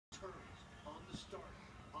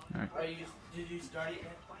All right. Did you start it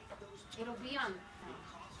yet? It'll be on.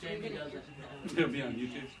 Jamie does it. It'll be on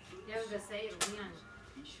YouTube. Yeah, I was gonna say it'll be on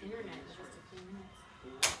internet in just a few minutes.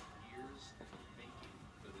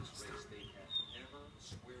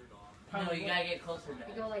 No, you gotta get closer to You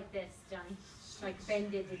that. go like this, Johnny. Like Ben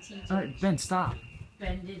did to TJ. All right, Ben, stop.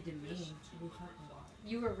 Ben did to me. What are you talking about?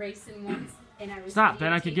 You were racing once, and I was. Stop,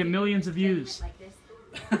 Ben. I could get millions of views. Like this.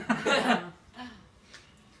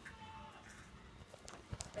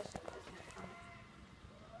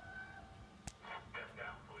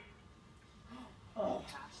 Oh.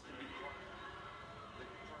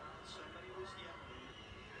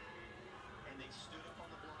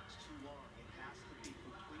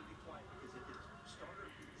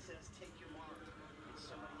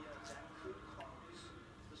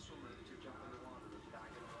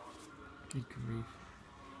 Good grief.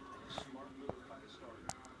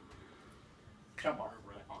 Come on.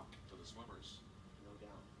 Right on to the swimmers. No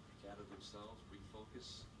doubt. Gather themselves,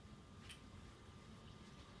 refocus.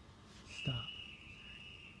 Stop.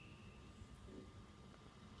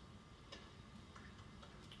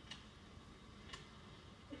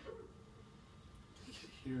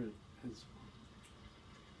 Hear his.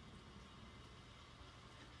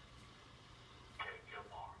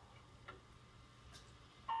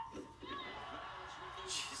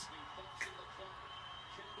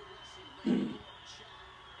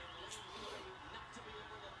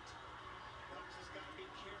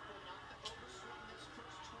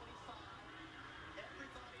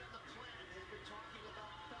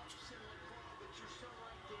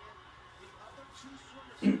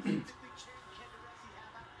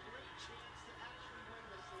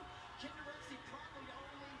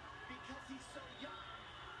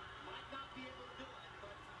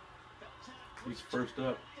 He's first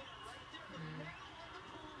up.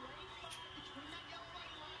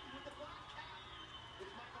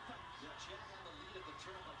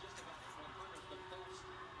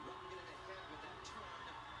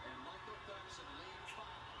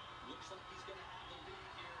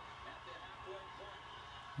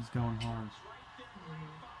 He's going hard.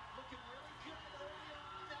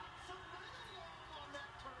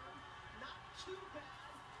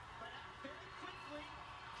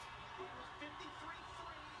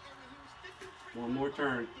 One more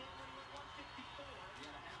turn.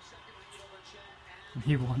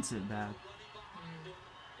 He wants it bad.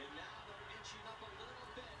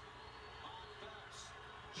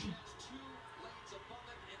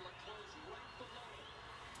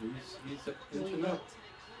 He's inching up.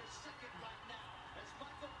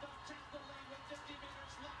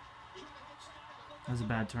 That was a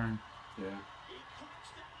bad turn. Yeah.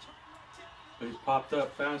 But he's popped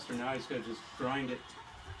up faster now. He's got to just grind it.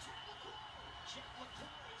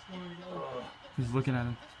 He's looking at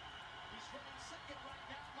him.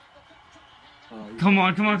 Come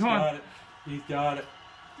on, come on, come on. He's got it.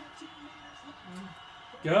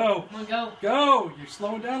 Go. Come on, go. Go. You're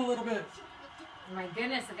slowing down a little bit. My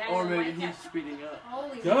goodness, the guy. Or maybe he's speeding up.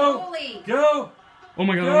 Holy Go. moly. Go. Oh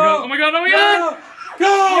my god, Go. oh my god, oh my god, oh my god. Go.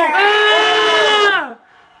 Ah!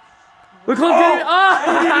 Look how good.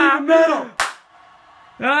 Ah! The medal.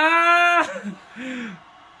 Ah!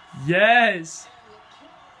 Yes.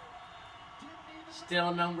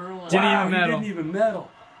 Still number one. Didn't even medal. He didn't even medal.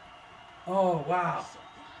 Oh, wow.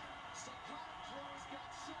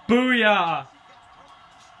 Booyah.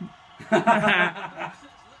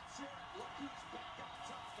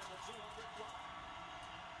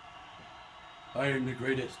 I am the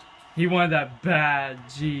greatest. He wanted that bad.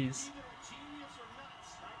 Jeez.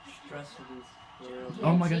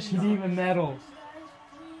 Oh my gosh, he didn't even medal.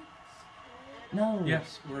 No.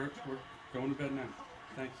 Yes, we're going to bed now.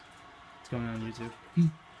 Thanks. It's going on YouTube.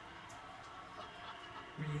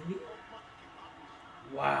 Really?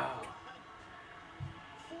 Wow.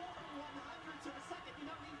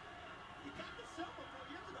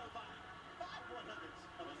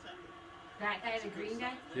 That guy, the green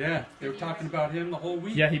guy? Yeah, they were talking about him the whole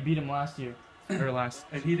week. Yeah, he beat him last year. Or last.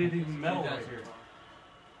 And he didn't even medal right here.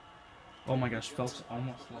 Oh my gosh, Phelps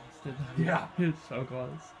almost lost it. Yeah. It's so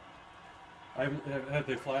close. Have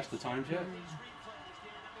they flashed the times yet?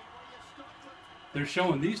 They're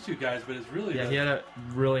showing these two guys, but it's really... Yeah, he had a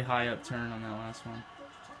really high up turn on that last one.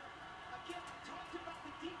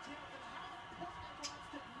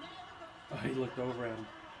 Oh, he looked over at him.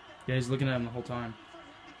 Yeah, he's looking at him the whole time.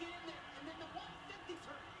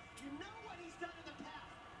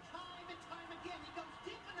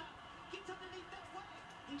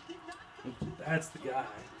 That's the guy.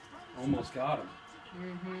 Almost got him.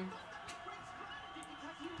 Mm-hmm.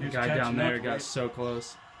 The guy down there got so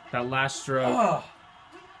close. That last stroke. Oh.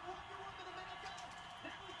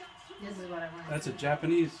 what I want. That's a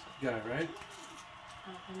Japanese guy, right?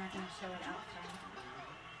 Oh, they're not going to show it outside.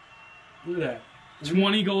 Look at that.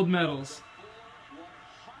 20 gold medals.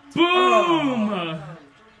 Boom! Oh.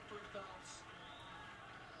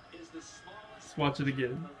 Let's watch it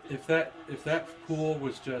again. If that pool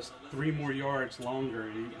was just 3 more yards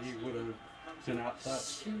longer, he would have been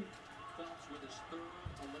outtouched.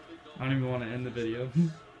 I don't even want to end the video.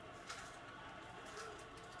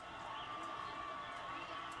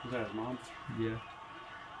 Is that his mom? Yeah.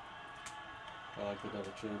 I like the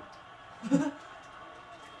double chin.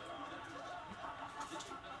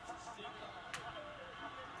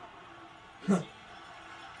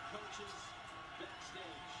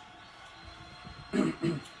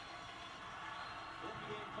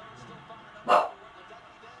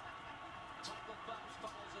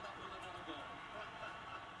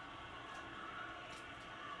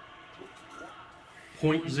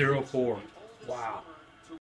 .04. Wow.